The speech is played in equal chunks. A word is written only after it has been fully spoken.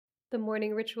The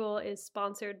morning ritual is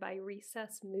sponsored by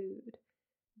Recess Mood.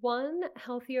 One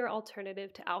healthier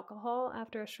alternative to alcohol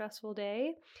after a stressful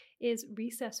day is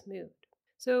Recess Mood.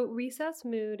 So, Recess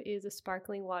Mood is a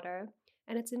sparkling water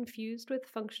and it's infused with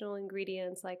functional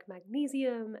ingredients like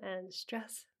magnesium and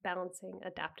stress balancing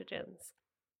adaptogens.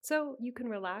 So, you can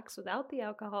relax without the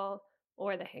alcohol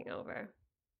or the hangover.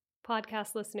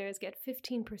 Podcast listeners get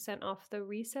 15% off the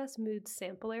Recess Mood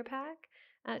Sampler Pack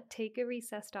at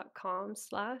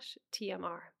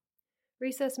takearecess.com/TMR.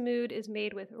 Recess Mood is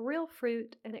made with real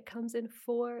fruit and it comes in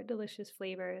 4 delicious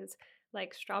flavors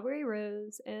like strawberry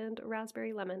rose and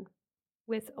raspberry lemon.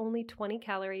 With only 20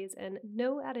 calories and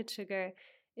no added sugar,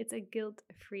 it's a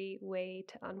guilt-free way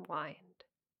to unwind.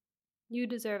 You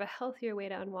deserve a healthier way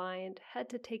to unwind. Head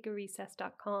to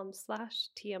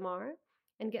takearecess.com/TMR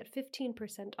and get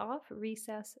 15% off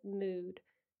Recess Mood,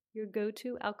 your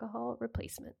go-to alcohol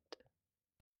replacement.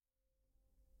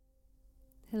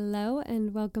 Hello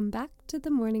and welcome back to the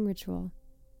morning ritual.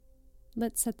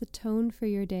 Let's set the tone for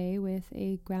your day with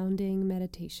a grounding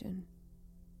meditation.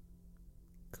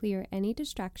 Clear any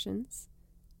distractions,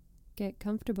 get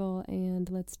comfortable, and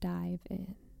let's dive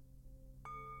in.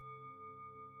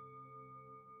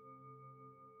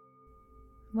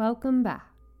 Welcome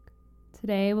back.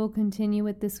 Today we'll continue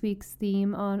with this week's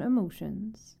theme on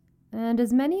emotions. And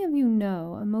as many of you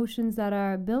know, emotions that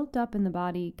are built up in the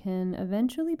body can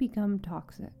eventually become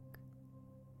toxic.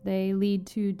 They lead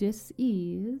to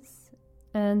dis-ease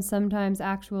and sometimes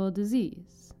actual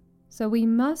disease. So we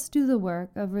must do the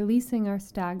work of releasing our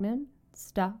stagnant,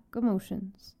 stuck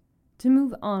emotions to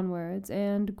move onwards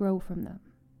and grow from them.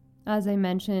 As I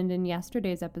mentioned in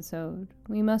yesterday's episode,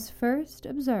 we must first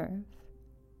observe,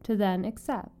 to then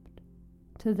accept,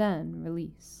 to then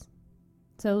release.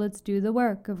 So let's do the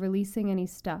work of releasing any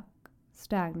stuck,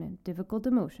 stagnant, difficult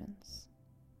emotions.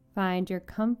 Find your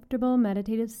comfortable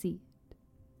meditative seat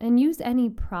and use any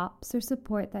props or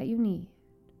support that you need.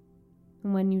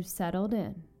 And when you've settled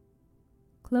in,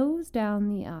 close down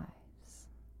the eyes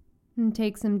and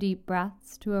take some deep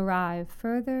breaths to arrive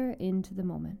further into the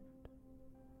moment.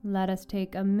 Let us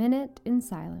take a minute in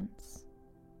silence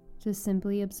to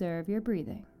simply observe your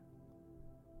breathing,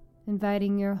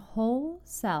 inviting your whole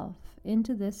self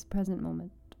into this present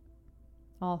moment.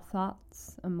 All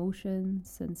thoughts, emotions,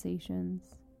 sensations.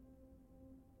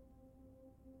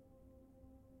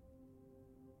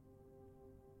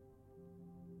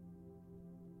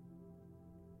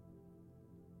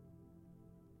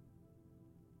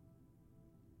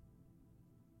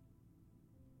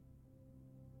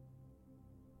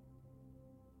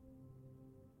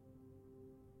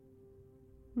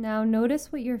 Now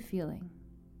notice what you're feeling.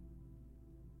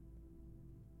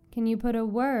 Can you put a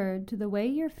word to the way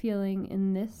you're feeling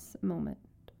in this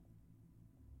moment?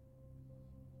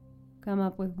 Come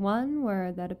up with one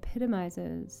word that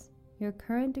epitomizes your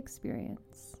current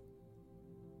experience.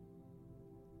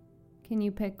 Can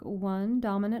you pick one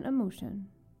dominant emotion,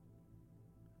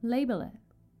 label it,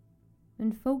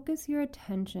 and focus your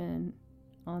attention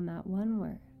on that one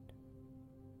word?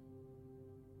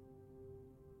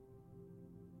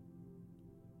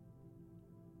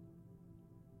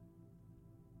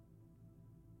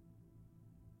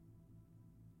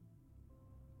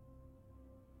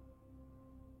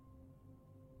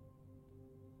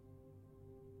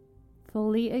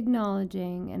 Fully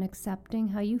acknowledging and accepting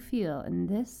how you feel in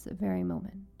this very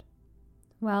moment,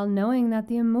 while knowing that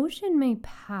the emotion may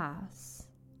pass,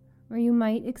 or you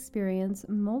might experience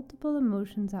multiple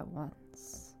emotions at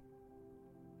once.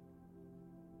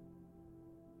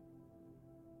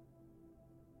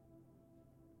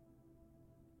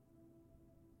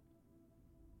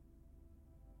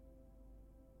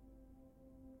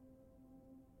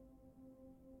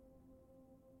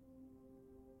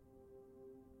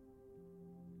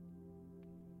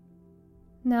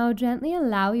 Now gently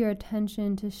allow your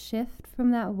attention to shift from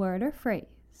that word or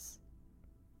phrase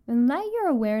and let your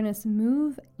awareness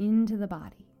move into the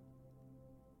body.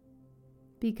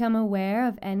 Become aware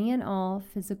of any and all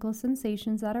physical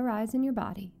sensations that arise in your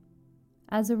body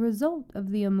as a result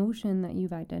of the emotion that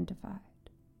you've identified.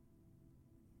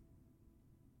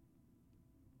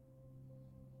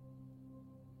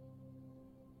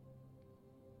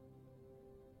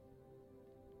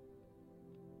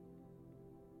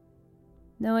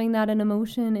 Knowing that an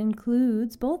emotion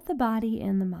includes both the body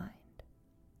and the mind.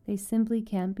 They simply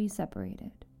can't be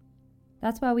separated.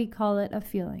 That's why we call it a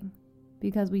feeling,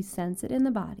 because we sense it in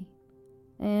the body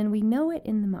and we know it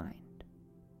in the mind.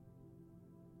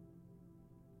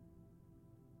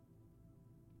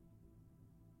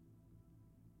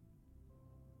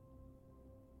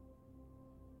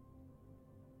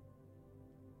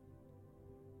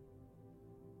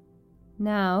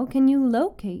 Now, can you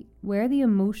locate where the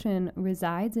emotion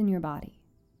resides in your body?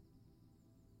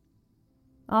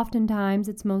 Oftentimes,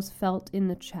 it's most felt in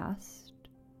the chest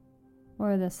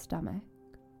or the stomach,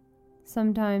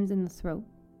 sometimes in the throat.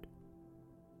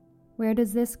 Where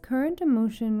does this current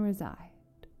emotion reside?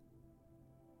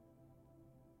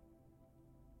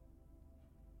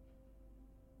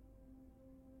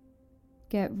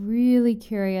 Get really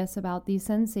curious about these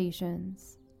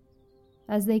sensations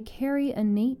as they carry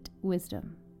innate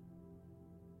wisdom.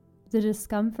 The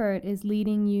discomfort is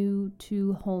leading you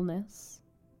to wholeness,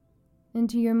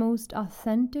 into your most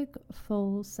authentic,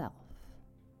 full self.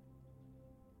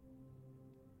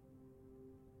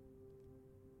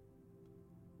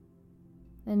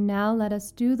 And now let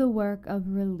us do the work of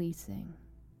releasing.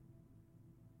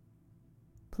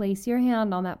 Place your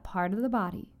hand on that part of the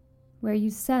body where you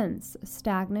sense a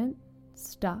stagnant,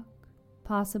 stuck,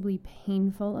 possibly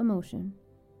painful emotion,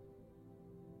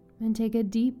 and take a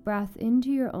deep breath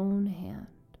into your own hand.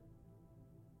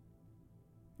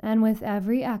 And with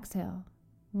every exhale,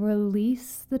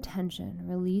 release the tension,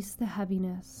 release the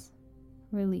heaviness,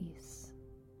 release.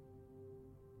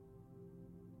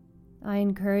 I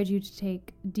encourage you to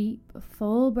take deep,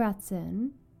 full breaths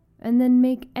in, and then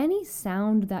make any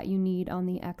sound that you need on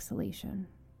the exhalation.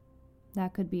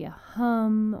 That could be a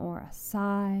hum or a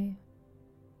sigh,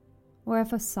 or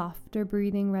if a softer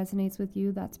breathing resonates with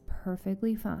you, that's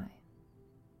perfectly fine.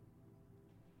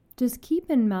 Just keep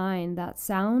in mind that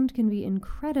sound can be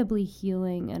incredibly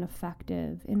healing and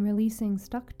effective in releasing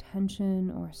stuck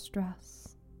tension or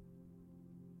stress.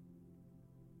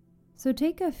 So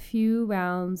take a few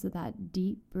rounds of that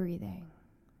deep breathing,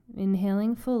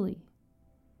 inhaling fully,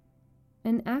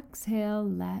 and exhale,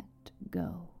 let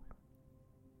go.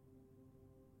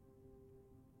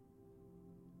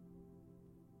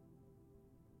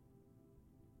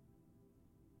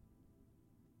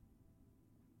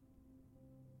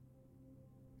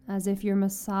 As if you're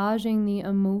massaging the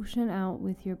emotion out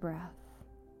with your breath.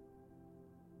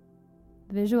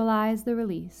 Visualize the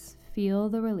release, feel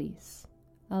the release,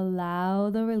 allow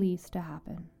the release to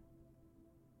happen.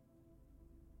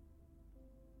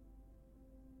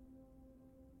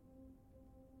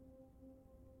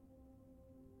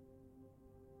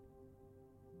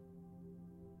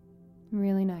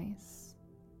 Really nice.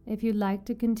 If you'd like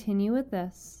to continue with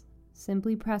this,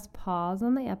 simply press pause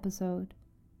on the episode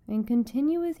and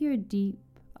continue with your deep,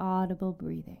 audible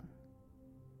breathing.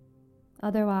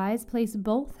 Otherwise, place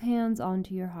both hands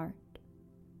onto your heart.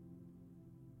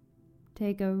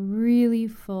 Take a really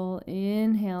full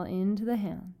inhale into the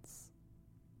hands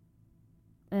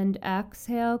and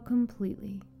exhale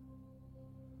completely,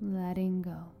 letting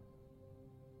go.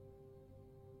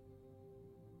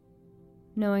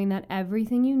 Knowing that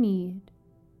everything you need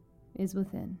is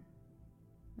within,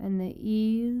 and the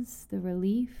ease, the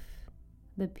relief,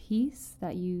 the peace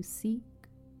that you seek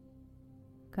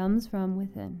comes from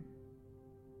within.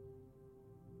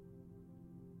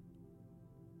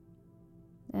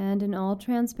 And in all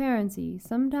transparency,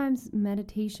 sometimes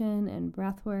meditation and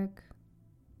breath work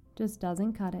just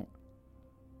doesn't cut it.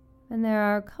 And there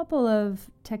are a couple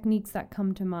of techniques that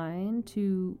come to mind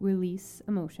to release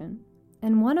emotion.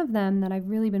 And one of them that I've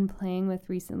really been playing with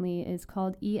recently is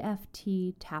called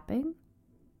EFT tapping,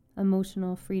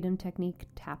 Emotional Freedom Technique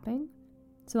tapping.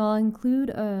 So I'll include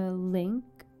a link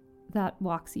that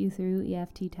walks you through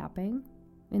EFT tapping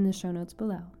in the show notes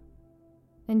below.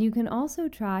 And you can also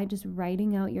try just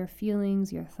writing out your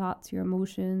feelings, your thoughts, your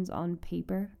emotions on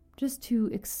paper, just to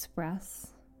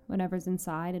express whatever's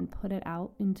inside and put it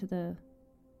out into the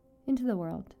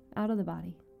world, out of the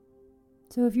body.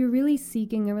 So if you're really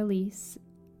seeking a release,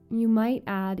 you might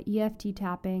add EFT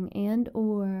tapping and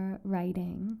or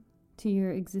writing to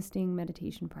your existing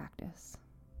meditation practice.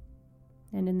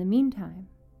 And in the meantime,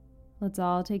 let's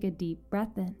all take a deep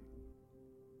breath in,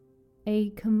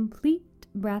 a complete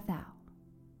breath out,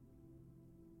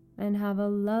 and have a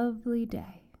lovely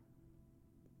day.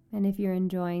 And if you're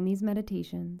enjoying these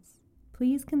meditations,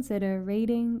 please consider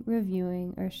rating,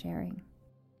 reviewing, or sharing.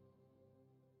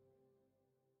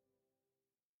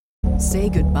 Say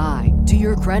goodbye to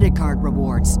your credit card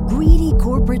rewards. Greedy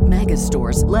corporate mega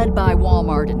stores, led by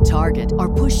Walmart and Target,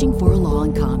 are pushing for a law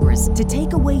in Congress to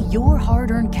take away your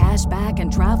hard-earned cash back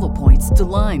and travel points to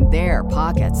line their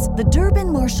pockets. The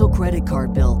Durbin-Marshall credit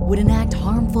card bill would enact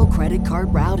harmful credit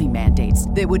card routing mandates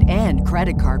that would end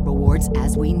credit card rewards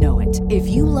as we know it. If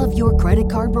you love your credit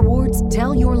card rewards,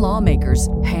 tell your lawmakers,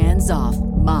 hands off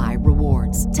my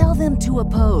rewards. Tell them to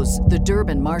oppose the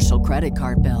Durbin-Marshall credit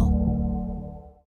card bill.